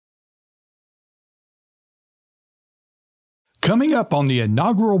Coming up on the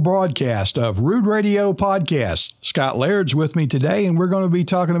inaugural broadcast of Rude Radio Podcast, Scott Laird's with me today, and we're going to be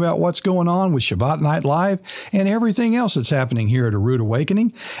talking about what's going on with Shabbat Night Live and everything else that's happening here at A Rude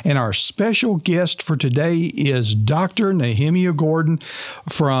Awakening. And our special guest for today is Dr. Nehemia Gordon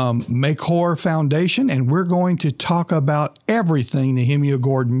from Makor Foundation, and we're going to talk about everything Nehemia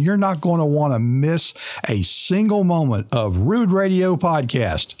Gordon. You're not going to want to miss a single moment of Rude Radio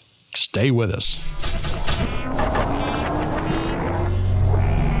Podcast. Stay with us.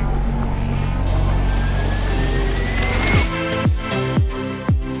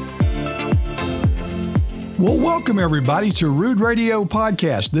 Well, welcome everybody to Rude Radio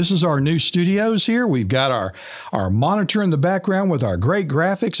Podcast. This is our new studios here. We've got our monitor in the background with our great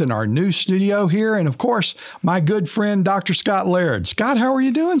graphics and our new studio here. And of course, my good friend, Dr. Scott Laird. Scott, how are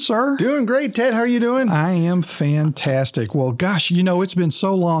you doing, sir? Doing great, Ted. How are you doing? I am fantastic. Well, gosh, you know, it's been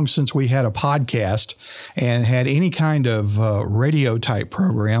so long since we had a podcast and had any kind of radio type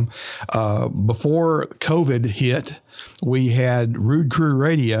program. Before COVID hit, we had Rude Crew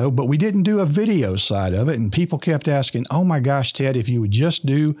Radio, but we didn't do a video side of it. And people kept asking, oh my gosh, Ted, if you would just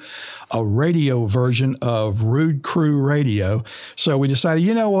do a radio version of Rude Crew Radio. So we decided,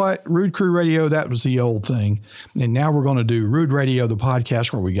 you know what, Rude Crew Radio, that was the old thing. And now we're going to do Rude Radio, the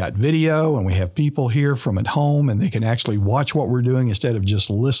podcast where we got video and we have people here from at home and they can actually watch what we're doing instead of just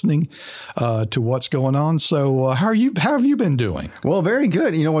listening to what's going on. So how have you been doing? Well, very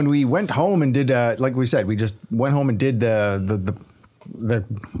good. You know, when we went home and did, like we said, we just went home and did the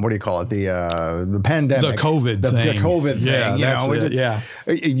what do you call it? The pandemic, the COVID thing. The COVID thing. Yeah,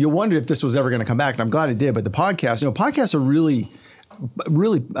 You wondered if this was ever going to come back, and I'm glad it did. But the podcast, podcasts are really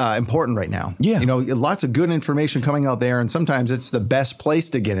important right now. Yeah. Lots of good information coming out there, and sometimes it's the best place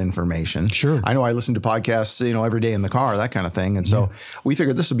to get information. Sure. I know I listen to podcasts, every day in the car, that kind of thing. And so we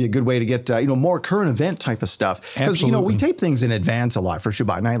figured this would be a good way to get, more current event type of stuff. Because, we tape things in advance a lot for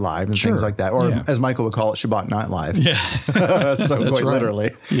Shabbat Night Live and things like that. Or as Michael would call it, Shabbat Night Live. Yeah. So quite literally.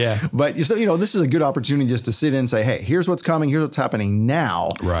 Yeah. But, this is a good opportunity just to sit in and say, hey, here's what's coming. Here's what's happening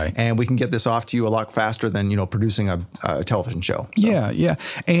now. Right. And we can get this off to you a lot faster than, producing a television show. So. Yeah.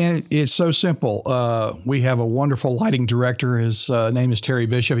 And it's so simple. We have a wonderful lighting director. His name is Terry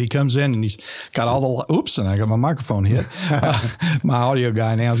Bishop. He comes in and he's got all the, and I got my microphone hit. My audio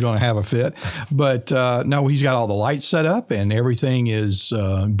guy now is going to have a fit. But no, he's got all the lights set up and everything is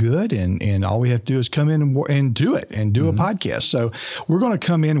good. And all we have to do is come in and do it and do a podcast. So we're going to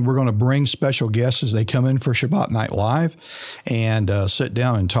come in and we're going to bring special guests as they come in for Shabbat Night Live and sit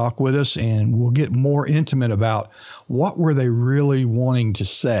down and talk with us. And we'll get more intimate about what were they really wanting to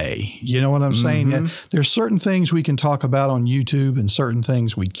say? You know what I'm saying? There's certain things we can talk about on YouTube and certain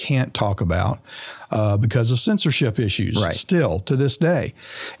things we can't talk about because of censorship issues still to this day.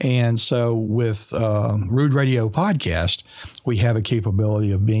 And so with Rude Radio Podcast, we have a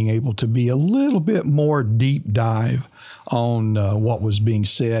capability of being able to be a little bit more deep dive on what was being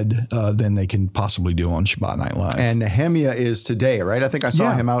said than they can possibly do on Shabbat Night Live. And Nehemia is today, right? I think I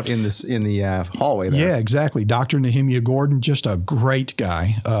saw him out in the hallway there. Yeah, exactly. Dr. Nehemia Gordon, just a great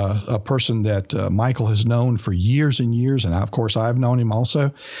guy, a person that Michael has known for years and years. And of course, I've known him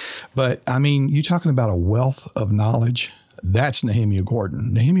also. But I mean, you're talking about a wealth of knowledge. That's Nehemia Gordon.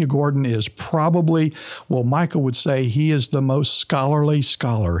 Nehemia Gordon is probably, Michael would say he is the most scholarly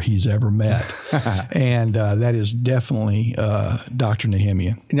scholar he's ever met. And that is definitely Dr.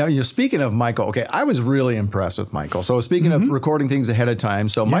 Nehemia. Now, you're speaking of Michael. Okay, I was really impressed with Michael. So speaking of recording things ahead of time,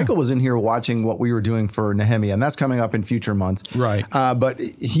 so Michael was in here watching what we were doing for Nehemia, and that's coming up in future months. Right. But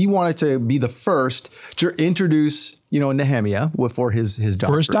he wanted to be the first to introduce Nehemia for his doctorate.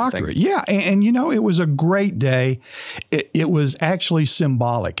 For his doctorate, yeah. And it was a great day. It was actually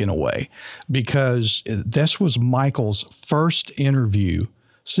symbolic in a way because this was Michael's first interview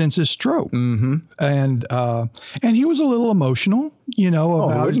since his stroke. And he was a little emotional,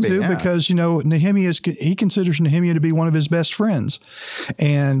 about it too, because, Nehemia he considers Nehemia to be one of his best friends.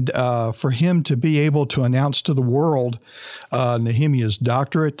 And for him to be able to announce to the world Nehemia's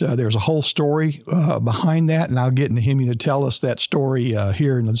doctorate, there's a whole story behind that. And I'll get Nehemia to tell us that story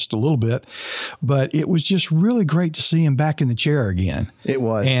here in just a little bit. But it was just really great to see him back in the chair again. It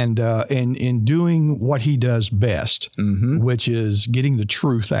was. And in doing what he does best, which is getting the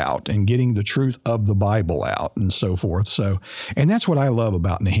truth out and getting the truth of the Bible out and so forth. So, and that's what I love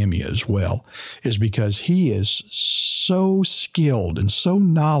about Nehemia as well, is because he is so skilled and so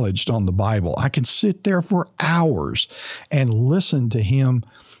knowledgeable on the Bible. I can sit there for hours and listen to him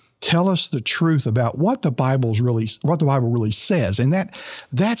tell us the truth about what the Bible really says. And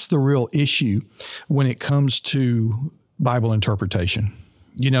that's the real issue when it comes to Bible interpretation.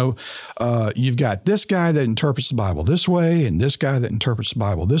 You've got this guy that interprets the Bible this way and this guy that interprets the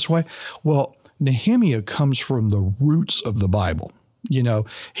Bible this way. Well, Nehemia comes from the roots of the Bible.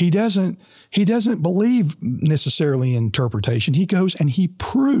 He doesn't believe necessarily in interpretation. He goes and he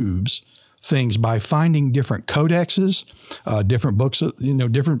proves things by finding different codexes, different books of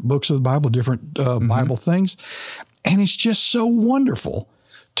the Bible, different Bible things. And it's just so wonderful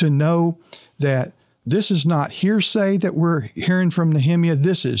to know that this is not hearsay that we're hearing from Nehemia.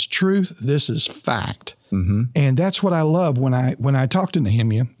 This is truth. This is fact. Mm-hmm. And that's what I love when I talk to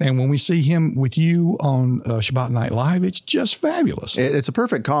Nehemia, and when we see him with you on Shabbat Night Live. It's just fabulous. It's a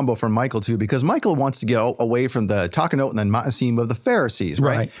perfect combo for Michael too, because Michael wants to get away from the Takanot and then Ma'asim of the Pharisees,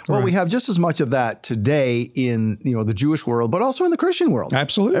 right? Well, we have just as much of that today in the Jewish world, but also in the Christian world.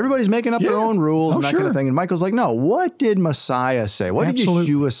 Absolutely, everybody's making up their own rules and that kind of thing. And Michael's like, no, what did Messiah say? What did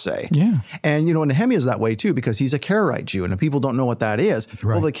Yeshua say? Yeah, and Nehemia is that way too, because he's a Karaite Jew, and if people don't know what that is,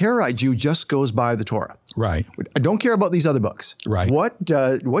 well, the Karaite Jew just goes by the Torah. Right. I don't care about these other books. Right. What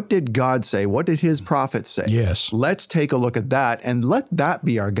did God say? What did his prophets say? Yes. Let's take a look at that and let that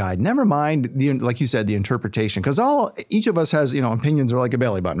be our guide. Never mind like you said, the interpretation, because each of us has, opinions are like a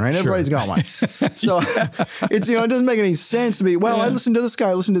belly button, right? Everybody's got one. So it doesn't make any sense to me. Well, I listen to this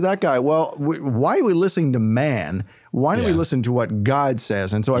guy, I listen to that guy. Well, why are we listening to man? Why don't we listen to what God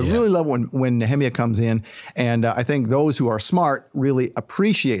says? And so I really love when Nehemia comes in, and I think those who are smart really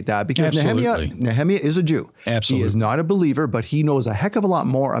appreciate that, because Nehemia is a Jew. Absolutely. He is not a believer, but he knows a heck of a lot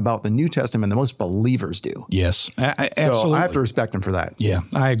more about the New Testament than most believers do. Yes, absolutely. So I have to respect him for that. Yeah,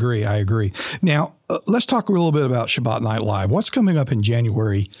 I agree. Now, let's talk a little bit about Shabbat Night Live. What's coming up in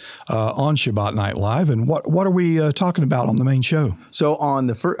January on Shabbat Night Live, and what are we talking about on the main show? So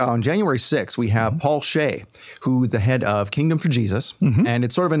on January 6th, we have Paul Shea, who's the head of Kingdom for Jesus, and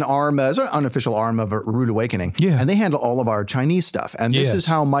it's sort of an arm, sort of unofficial arm of a Rude Awakening. Yeah. And they handle all of our Chinese stuff. And this is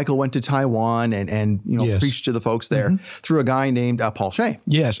how Michael went to Taiwan and preached to the folks there through a guy named Paul Shea.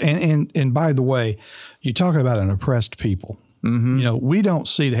 Yes, and by the way, you're talking about an oppressed people. Mm-hmm. We don't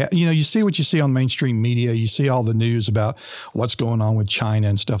see that. You see what you see on mainstream media. You see all the news about what's going on with China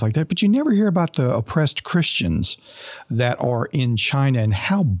and stuff like that, but you never hear about the oppressed Christians that are in China and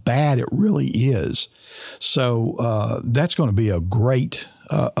how bad it really is. So that's going to be a great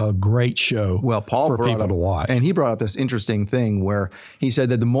show. Well, Paul for people to watch, and he brought up this interesting thing where he said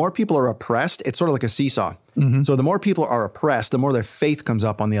that the more people are oppressed, it's sort of like a seesaw. Mm-hmm. So the more people are oppressed, the more their faith comes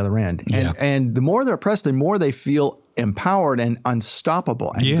up on the other end, and the more they're oppressed, the more they feel empowered and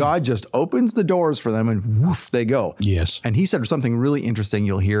unstoppable. And God just opens the doors for them, and woof, they go. Yes. And he said something really interesting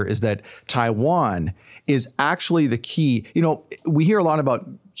you'll hear is that Taiwan is actually the key. We hear a lot about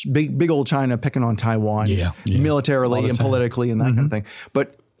big old China picking on Taiwan militarily and politically and that kind of thing.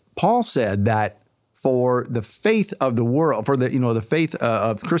 But Paul said that for the faith of the world, for the faith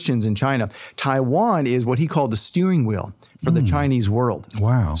of Christians in China, Taiwan is what he called the steering wheel for the Chinese world.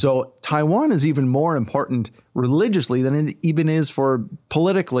 Wow. So Taiwan is even more important religiously than it even is for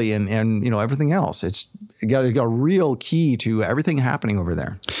politically and everything else. It's got a real key to everything happening over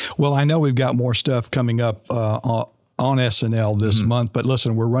there. Well, I know we've got more stuff coming up on SNL this month, but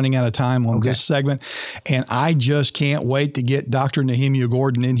listen, we're running out of time on this segment, and I just can't wait to get Dr. Nehemia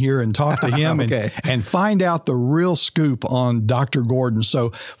Gordon in here and talk to him and find out the real scoop on Dr. Gordon. So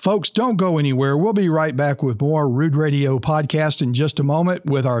folks, don't go anywhere. We'll be right back with more Rude Radio podcast in just a moment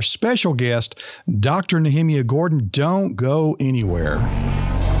with our special guest, Dr. Nehemia Gordon. Don't go anywhere.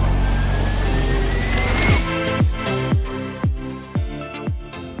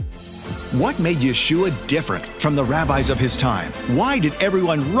 What made Yeshua different from the rabbis of his time? Why did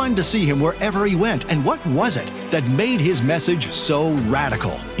everyone run to see him wherever he went? And what was it that made his message so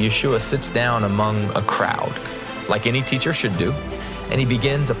radical? Yeshua sits down among a crowd, like any teacher should do, and he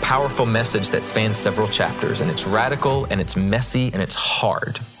begins a powerful message that spans several chapters, and it's radical, and it's messy, and it's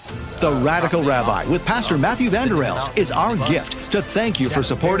hard. The Radical Rabbi with Pastor Matthew Vander Els is our gift to thank you for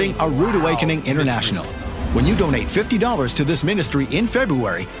supporting A Rude Awakening International. When you donate $50 to this ministry in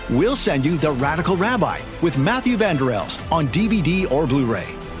February, we'll send you The Radical Rabbi with Matthew Vander Els on DVD or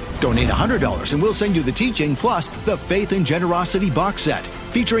Blu-ray. Donate $100 and we'll send you the teaching plus the Faith and Generosity box set,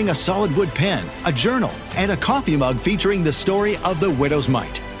 featuring a solid wood pen, a journal, and a coffee mug featuring the story of the widow's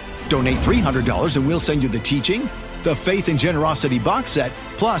mite. Donate $300 and we'll send you the teaching, the Faith and Generosity box set,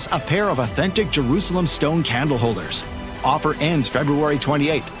 plus a pair of authentic Jerusalem stone candle holders. Offer ends February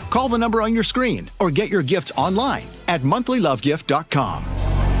 28th. Call the number on your screen or get your gifts online at monthlylovegift.com.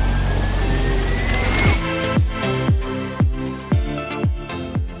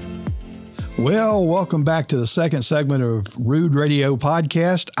 Well, welcome back to the second segment of Rude Radio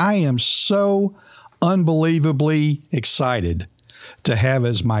Podcast. I am so unbelievably excited to have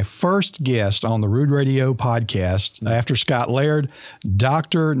as my first guest on the Rude Radio podcast after Scott Laird,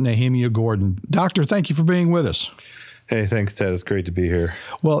 Dr. Nehemia Gordon. Doctor, thank you for being with us. Hey, thanks, Ted. It's great to be here.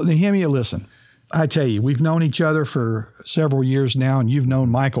 Well, Nehemia, listen, I tell you, we've known each other for several years now, and you've known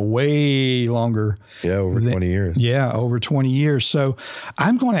Michael way longer. Yeah, over 20 years. Yeah, over 20 years. So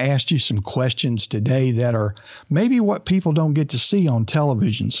I'm going to ask you some questions today that are maybe what people don't get to see on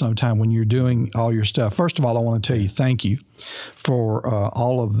television sometime when you're doing all your stuff. First of all, I want to tell you thank you for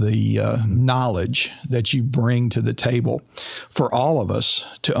all of the knowledge that you bring to the table for all of us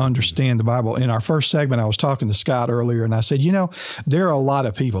to understand the Bible. In our first segment, I was talking to Scott earlier, and I said, there are a lot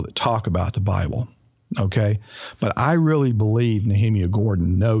of people that talk about the Bible, okay? But I really believe Nehemia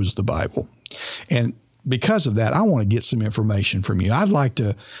Gordon knows the Bible. And because of that, I want to get some information from you. I'd like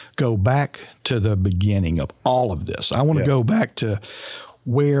to go back to the beginning of all of this. I want to go back to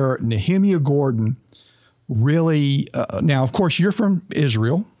where Nehemia Gordon really, now, of course, you're from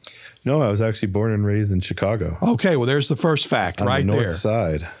Israel. No, I was actually born and raised in Chicago. Okay, well, there's the first fact right there. On the north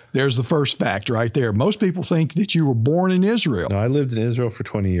side. There's the first fact right there. Most people think that you were born in Israel. No, I lived in Israel for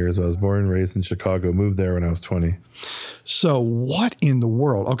 20 years. I was born and raised in Chicago, moved there when I was 20. So what in the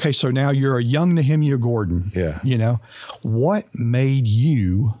world? Okay, so now you're a young Nehemia Gordon. Yeah. What made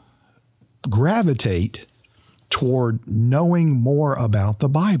you gravitate toward knowing more about the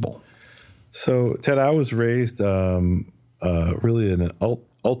Bible? So, Ted, I was raised really in an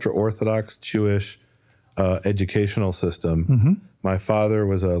ultra-Orthodox Jewish educational system. Mm-hmm. My father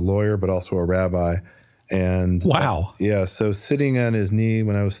was a lawyer, but also a rabbi. And wow. So sitting on his knee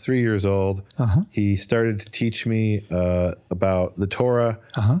when I was 3 years old, he started to teach me about the Torah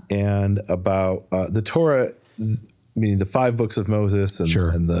and about the Torah, meaning the 5 books of Moses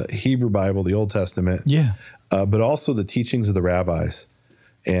and the Hebrew Bible, the Old Testament, but also the teachings of the rabbis.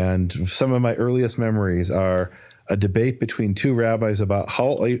 And some of my earliest memories are a debate between 2 rabbis about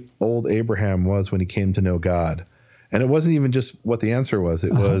how old Abraham was when he came to know God. And it wasn't even just what the answer was.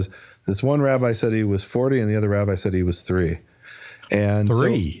 It was this one rabbi said he was 40 and the other rabbi said he was 3. And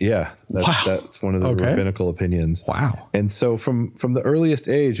 3? That's one of the rabbinical opinions. Wow. And so from the earliest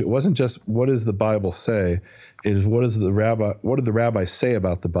age, it wasn't just what does the Bible say? It is what did the rabbis say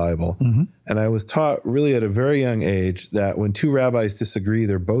about the Bible? Mm-hmm. And I was taught really at a very young age that when 2 rabbis disagree,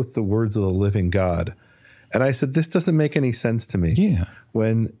 they're both the words of the living God. And I said, this doesn't make any sense to me. Yeah.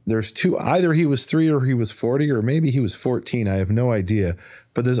 When there's 2, either he was 3 or he was 40, or maybe he was 14. I have no idea.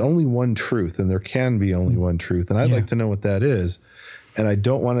 But there's only one truth, and there can be only one truth. And I'd like to know what that is. And I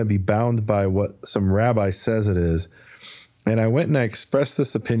don't want to be bound by what some rabbi says it is. And I went and I expressed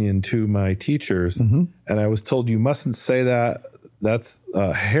this opinion to my teachers, and I was told, you mustn't say that. That's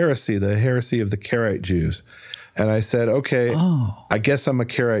heresy, the heresy of the Karaite Jews. And I said, okay, I guess I'm a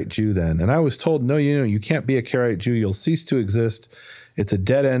Karaite Jew then. And I was told, no, you can't be a Karaite Jew. You'll cease to exist. It's a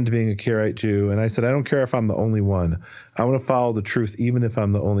dead end being a Karaite Jew. And I said, I don't care if I'm the only one. I want to follow the truth, even if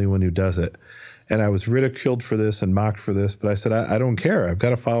I'm the only one who does it. And I was ridiculed for this and mocked for this, but I said, I don't care. I've got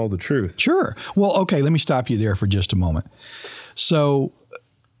to follow the truth. Sure. Well, okay, let me stop you there for just a moment. So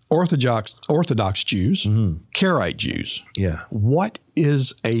Orthodox Jews, Karaite Jews. Yeah. What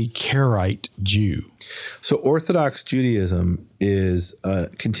is a Karaite Jew? So Orthodox Judaism is a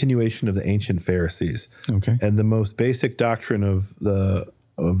continuation of the ancient Pharisees. Okay. And the most basic doctrine of the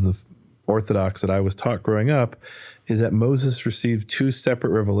Orthodox that I was taught growing up is that Moses received 2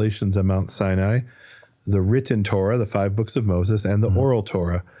 separate revelations on Mount Sinai, the written Torah, the 5 books of Moses, and the oral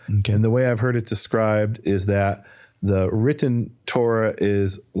Torah. Okay. And the way I've heard it described is that the written Torah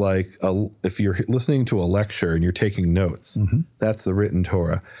is like if you're listening to a lecture and you're taking notes, that's the written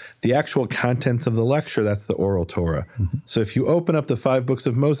Torah. The actual contents of the lecture, that's the oral Torah. So if you open up the 5 books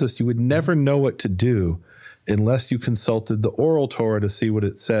of Moses, you would never know what to do unless you consulted the oral Torah to see what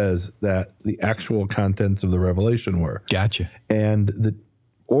it says that the actual contents of the revelation were. Gotcha. And the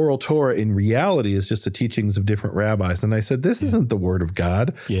oral Torah in reality is just the teachings of different rabbis. And I said, this isn't the word of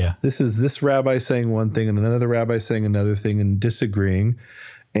God. Yeah. This is this rabbi saying one thing and another rabbi saying another thing and disagreeing.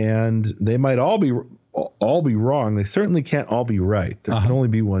 And they might all be wrong. They certainly can't all be right. There can only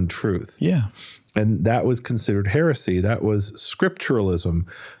be one truth. Yeah. And that was considered heresy. That was scripturalism.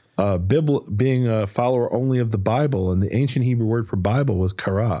 Being a follower only of the Bible, and the ancient Hebrew word for Bible was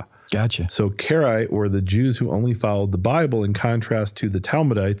kara. Gotcha. So Karaite were the Jews who only followed the Bible, in contrast to the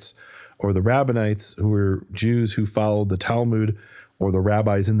Talmudites or the Rabbinites, who were Jews who followed the Talmud or the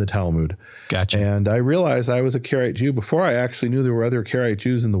rabbis in the Talmud. Gotcha. And I realized I was a Karaite Jew before I actually knew there were other Karaite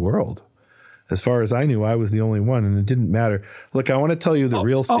Jews in the world. As far as I knew, I was the only one, and it didn't matter. Look, I want to tell you the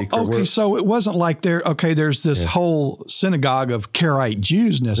real secret. Okay, so it wasn't like there's this whole synagogue of Karaite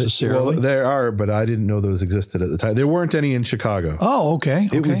Jews necessarily. Well, there are, but I didn't know those existed at the time. There weren't any in Chicago. Oh, okay.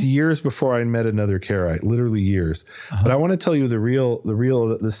 It was years before I met another Karaite, literally years. But I want to tell you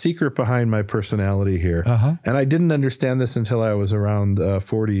the secret behind my personality here. And I didn't understand this until I was around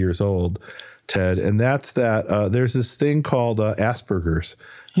 40 years old, Ted. And that's that there's this thing called Asperger's.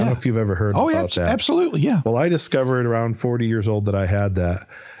 I don't know if you've ever heard about that. Absolutely, yeah. Well, I discovered around 40 years old that I had that.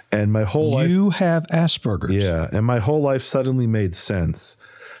 And my whole life... You have Asperger's. Yeah, and my whole life suddenly made sense.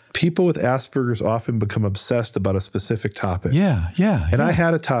 People with Asperger's often become obsessed about a specific topic. Yeah. And I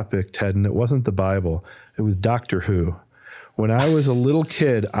had a topic, Ted, and it wasn't the Bible. It was Doctor Who. When I was a little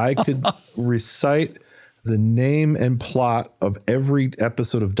kid, I could recite the name and plot of every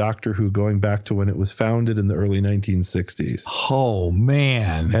episode of Doctor Who going back to when it was founded in the early 1960s. Oh,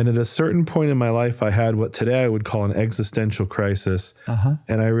 man. And at a certain point in my life, I had what today I would call an existential crisis.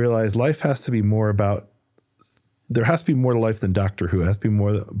 And I realized life has to be more about, there has to be more to life than Doctor Who. It has to be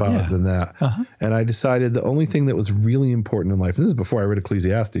more about than that. And I decided the only thing that was really important in life, and this is before I read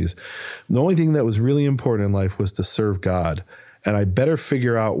Ecclesiastes, the only thing that was really important in life was to serve God. And I better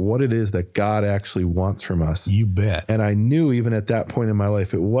figure out what it is that God actually wants from us. You bet. And I knew even at that point in my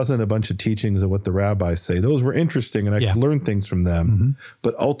life, it wasn't a bunch of teachings of what the rabbis say. Those were interesting and I could learn things from them.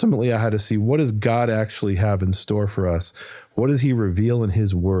 But ultimately I had to see, what does God actually have in store for us? What does he reveal in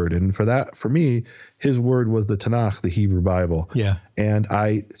his word? And for me, his word was the Tanakh, the Hebrew Bible. Yeah. And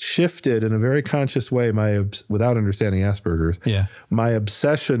I shifted in a very conscious way, without understanding Asperger's, my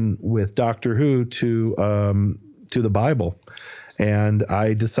obsession with Doctor Who to the Bible. And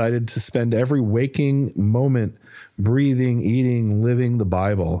I decided to spend every waking moment breathing, eating, living the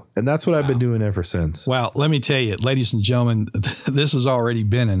Bible. And that's what I've been doing ever since. Well, let me tell you, ladies and gentlemen, this has already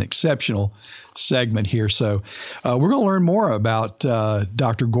been an exceptional segment here. So we're going to learn more about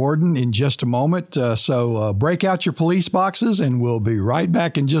Dr. Gordon in just a moment. So break out your police boxes and we'll be right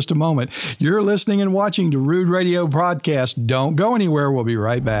back in just a moment. You're listening and watching to Rude Radio Podcast. Don't go anywhere. We'll be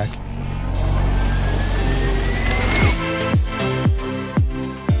right back.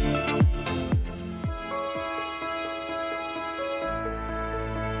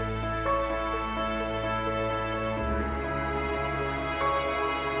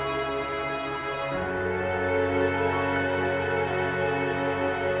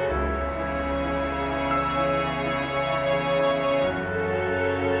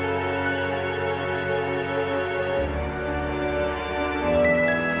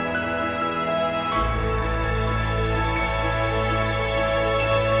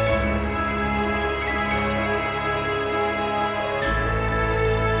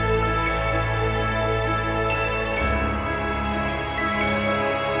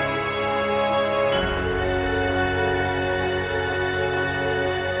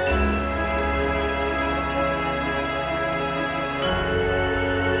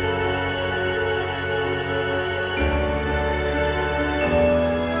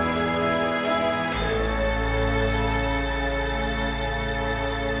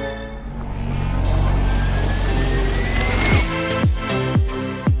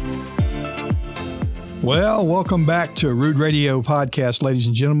 Well, welcome back to Rude Radio Podcast, ladies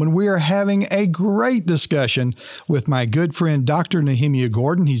and gentlemen. We are having a great discussion with my good friend, Dr. Nehemia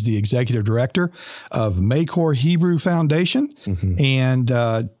Gordon. He's the executive director of Maycor Hebrew Foundation. And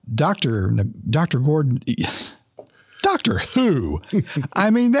Dr. Gordon, Doctor Who. I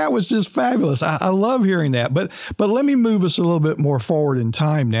mean, that was just fabulous. I love hearing that. But let me move us a little bit more forward in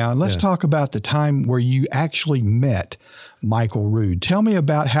time now. And let's talk about the time where you actually met Michael Rood. Tell me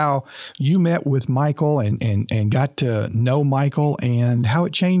about how you met with Michael and got to know Michael and how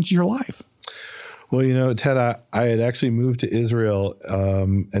it changed your life. Well, you know, Ted, I had actually moved to Israel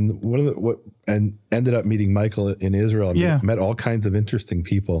and ended up meeting Michael in Israel. And met all kinds of interesting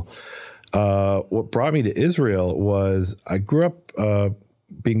people. What brought me to Israel was I grew up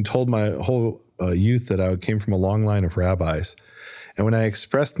being told my whole youth that I came from a long line of rabbis. And when I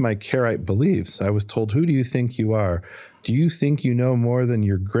expressed my Karaite beliefs, I was told, who do you think you are? Do you think you know more than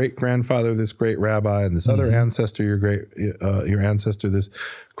your great-grandfather, this great rabbi, and this other ancestor, your ancestor, this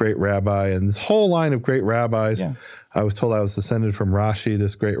great rabbi, and this whole line of great rabbis? Yeah. I was told I was descended from Rashi,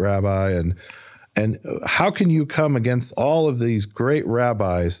 this great rabbi. And how can you come against all of these great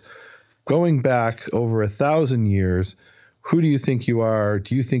rabbis going back over 1,000 years? Who do you think you are?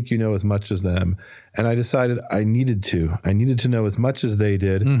 Do you think you know as much as them? And I decided I needed to. I needed to know as much as they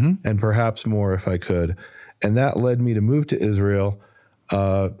did and perhaps more if I could. And that led me to move to Israel,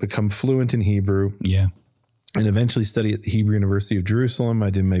 become fluent in Hebrew. Yeah. and eventually studied at the Hebrew University of Jerusalem. I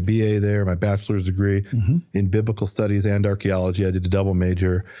did my BA there, my bachelor's degree in biblical studies and archaeology. I did a double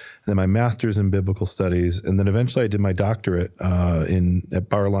major, and then my master's in biblical studies. And then eventually I did my doctorate at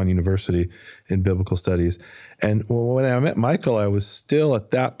Bar-Ilan University in biblical studies. And when I met Michael, I was still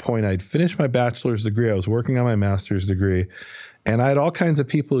at that point, I'd finished my bachelor's degree. I was working on my master's degree. And I had all kinds of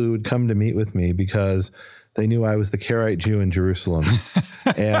people who would come to meet with me because they knew I was the Karaite Jew in Jerusalem.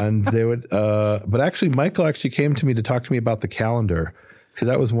 And they would, but actually, Michael actually came to me to talk to me about the calendar, because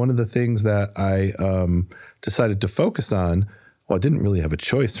that was one of the things that I decided to focus on. Well, I didn't really have a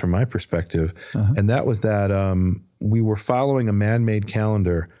choice from my perspective. And that was that we were following a man-made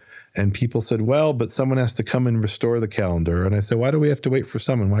calendar. And people said, well, but someone has to come and restore the calendar. And I said, why do we have to wait for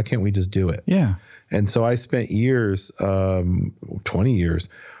someone? Why can't we just do it? Yeah. And so I spent years, 20 years,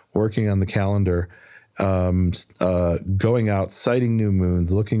 working on the calendar, going out, sighting new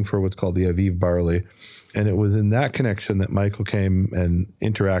moons, looking for what's called the Aviv barley. And it was in that connection that Michael came and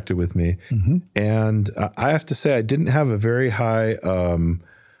interacted with me. And I have to say, I didn't have a very high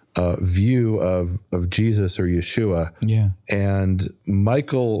view of Jesus or Yeshua. Yeah. And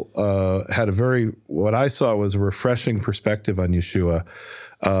Michael had what I saw was a refreshing perspective on Yeshua.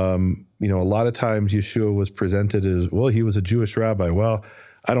 A lot of times Yeshua was presented as, well, he was a Jewish rabbi. Well,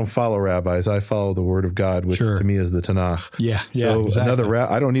 I don't follow rabbis. I follow the word of God, which to me is the Tanakh. Yeah. So exactly.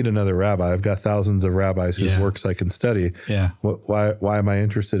 I don't need another rabbi. I've got thousands of rabbis whose works I can study. Yeah. Why am I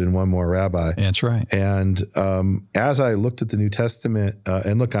interested in one more rabbi? That's right. And as I looked at the New Testament,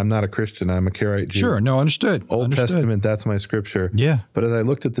 and look, I'm not a Christian. I'm a Karaite Jew. Sure. No, understood. Old Testament, that's my scripture. Yeah. But as I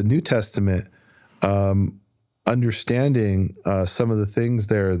looked at the New Testament, understanding some of the things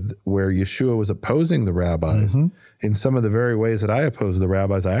there where Yeshua was opposing the rabbis, in some of the very ways that I opposed the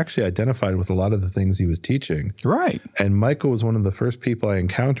rabbis, I actually identified with a lot of the things he was teaching. Right. And Michael was one of the first people I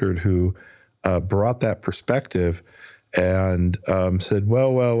encountered who brought that perspective and said,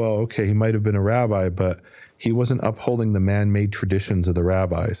 well, okay, he might have been a rabbi, but he wasn't upholding the man-made traditions of the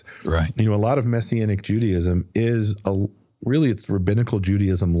rabbis. Right. A lot of Messianic Judaism is really, it's rabbinical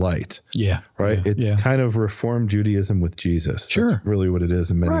Judaism light. Yeah. Right? Yeah. It's kind of Reformed Judaism with Jesus. Sure. That's really what it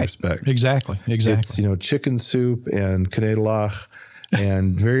is in many respects. Exactly. It's, chicken soup and knedlach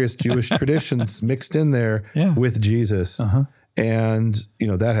and various Jewish traditions mixed in there with Jesus. And,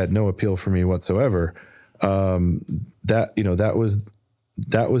 that had no appeal for me whatsoever. That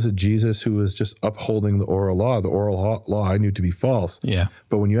was a Jesus who was just upholding the oral law. The oral law I knew to be false. Yeah.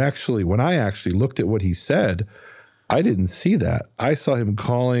 But when I actually looked at what he said, I didn't see that. I saw him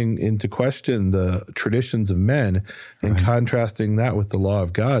calling into question the traditions of men and contrasting that with the law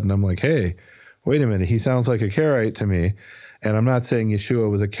of God. And I'm like, hey, wait a minute. He sounds like a Karaite to me. And I'm not saying Yeshua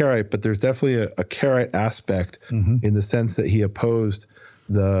was a Karaite, but there's definitely a Karaite aspect in the sense that he opposed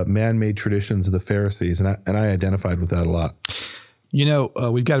the man-made traditions of the Pharisees. And I identified with that a lot.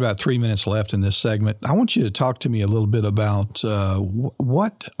 We've got about 3 minutes left in this segment. I want you to talk to me a little bit about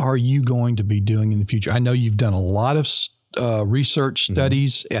what are you going to be doing in the future? I know you've done a lot of research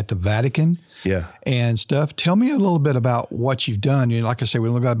studies at the Vatican and stuff. Tell me a little bit about what you've done. Like I said, we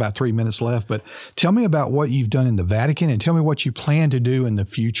only got about 3 minutes left, but tell me about what you've done in the Vatican and tell me what you plan to do in the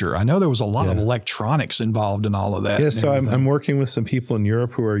future. I know there was a lot of electronics involved in all of that. Yeah, so I'm working with some people in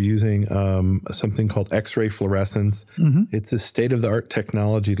Europe who are using something called X-ray fluorescence. It's a state-of-the-art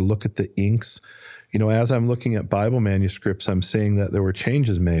technology to look at the inks. As I'm looking at Bible manuscripts, I'm seeing that there were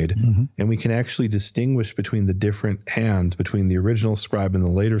changes made, and we can actually distinguish between the different hands, between the original scribe and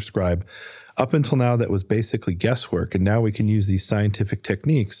the later scribe. Up until now, that was basically guesswork, and now we can use these scientific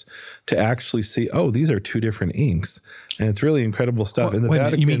techniques to actually see, these are two different inks, and it's really incredible stuff. In the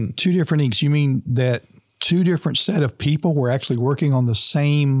Vatican, you mean two different inks? You mean that two different set of people were actually working on the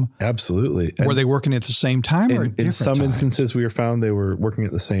same? Absolutely. Were they working at the same time or at different in some time? instances, we found they were working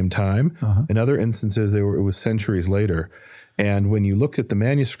at the same time. In other instances, it was centuries later. And when you looked at the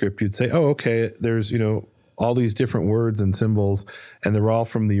manuscript, you'd say, okay, there's, all these different words and symbols, and they're all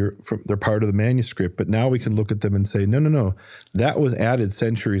they're part of the manuscript. But now we can look at them and say, no, that was added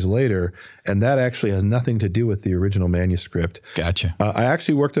centuries later, and that actually has nothing to do with the original manuscript. Gotcha. I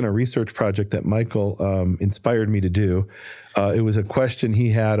actually worked on a research project that Michael inspired me to do. It was a question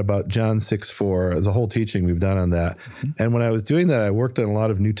he had about John 6:4. As a whole teaching we've done on that. And when I was doing that, I worked on a lot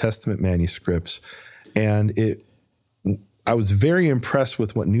of New Testament manuscripts, and I was very impressed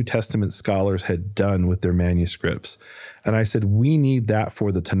with what New Testament scholars had done with their manuscripts. And I said, we need that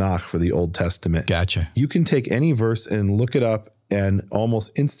for the Tanakh, for the Old Testament. Gotcha. You can take any verse and look it up and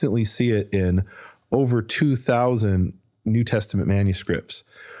almost instantly see it in over 2,000 New Testament manuscripts.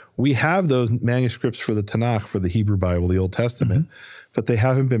 we have those manuscripts for the Tanakh, for the Hebrew Bible, the Old Testament, but they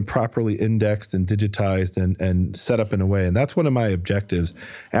haven't been properly indexed and digitized and set up in a way. And that's one of my objectives.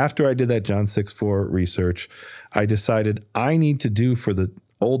 After I did that John 6:4 research, I decided I need to do for the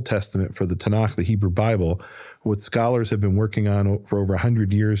Old Testament, for the Tanakh, the Hebrew Bible, what scholars have been working on for over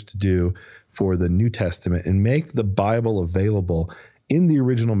 100 years to do for the New Testament, and make the Bible available in the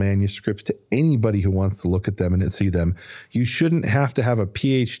original manuscripts to anybody who wants to look at them and see them. You shouldn't have to have a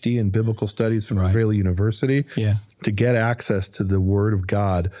PhD in biblical studies from Israeli University to get access to the Word of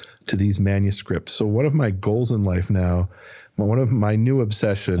God, to these manuscripts. So one of my goals in life now, one of my new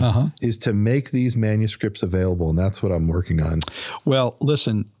obsession is to make these manuscripts available, and that's what I'm working on. Well,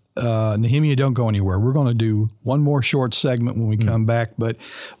 listen, Nehemia, don't go anywhere. We're going to do one more short segment when we come back. But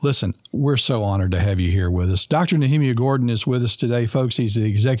listen, we're so honored to have you here with us. Dr. Nehemia Gordon is with us today, folks. He's the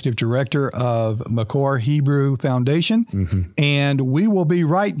executive director of Makor Hebrew Foundation. And we will be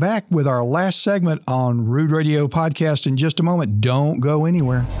right back with our last segment on Rood Radio Podcast in just a moment. Don't go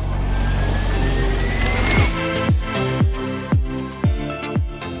anywhere.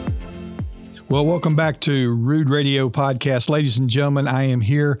 Well, welcome back to Rood Radio Podcast. Ladies and gentlemen, I am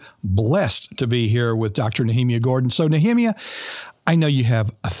here, blessed to be here with Dr. Nehemia Gordon. So, Nehemia, I know you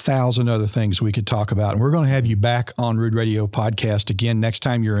have 1,000 other things we could talk about, and we're going to have you back on Rood Radio Podcast again next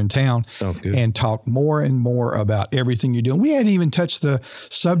time you're in town. Sounds good. And talk more and more about everything you're doing. We hadn't even touched the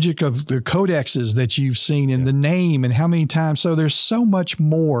subject of the codexes that you've seen and the name and how many times. So there's so much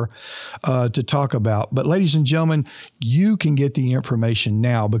more to talk about. But ladies and gentlemen, you can get the information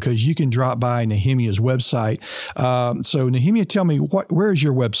now because you can drop by Nehemia's website. So Nehemia, tell me, where is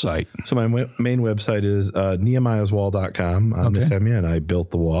your website? So my main website is nehemiahswall.com. I'm Nehemia, and I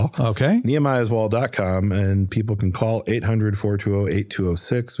built the wall. Okay. nehemiahswall.com, and people can call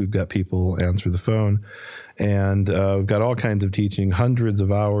 800-420-8206. We've got people answer the phone. And we've got all kinds of teaching, hundreds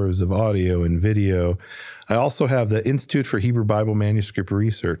of hours of audio and video. I also have the Institute for Hebrew Bible Manuscript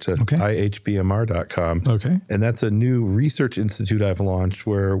Research. That's ihbmr.com. Okay. And that's a new research institute I've launched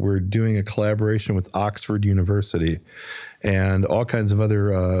where we're doing a collaboration with Oxford University and all kinds of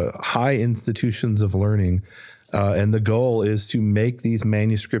other high institutions of learning. And the goal is to make these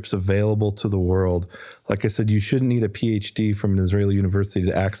manuscripts available to the world. Like I said, you shouldn't need a PhD from an Israeli university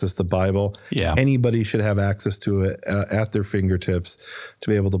to access the Bible. Yeah. Anybody should have access to it at their fingertips to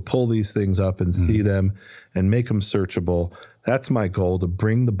be able to pull these things up and see them and make them searchable. That's my goal, to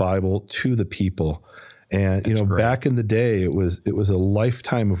bring the Bible to the people. And, you know, back in the day, it was a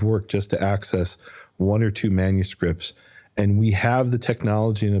lifetime of work just to access one or two manuscripts. And we have the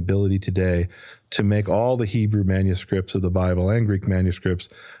technology and ability today to make all the Hebrew manuscripts of the Bible and Greek manuscripts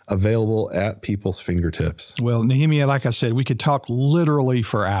available at people's fingertips. Well, Nehemia, like I said, we could talk literally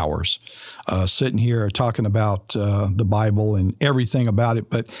for hours sitting here talking about the Bible and everything about it.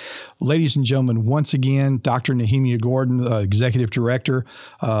 But ladies and gentlemen, once again, Dr. Nehemia Gordon, Executive Director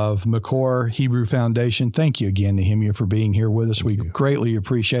of Makor Hebrew Foundation. Thank you again, Nehemia, for being here with us. We greatly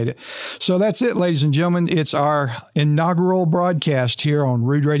appreciate it. So that's it, ladies and gentlemen. It's our inaugural broadcast here on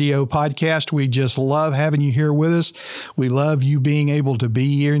Rood Radio Podcast. We just love having you here with us. We love you being able to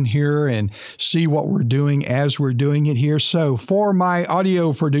be in here and see what we're doing as we're doing it here. So for my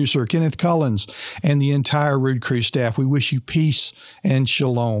audio producer, Kenneth Cullins, and the entire Rood Crew staff, we wish you peace and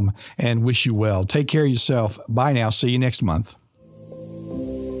shalom and wish you well. Take care of yourself. Bye now. See you next month.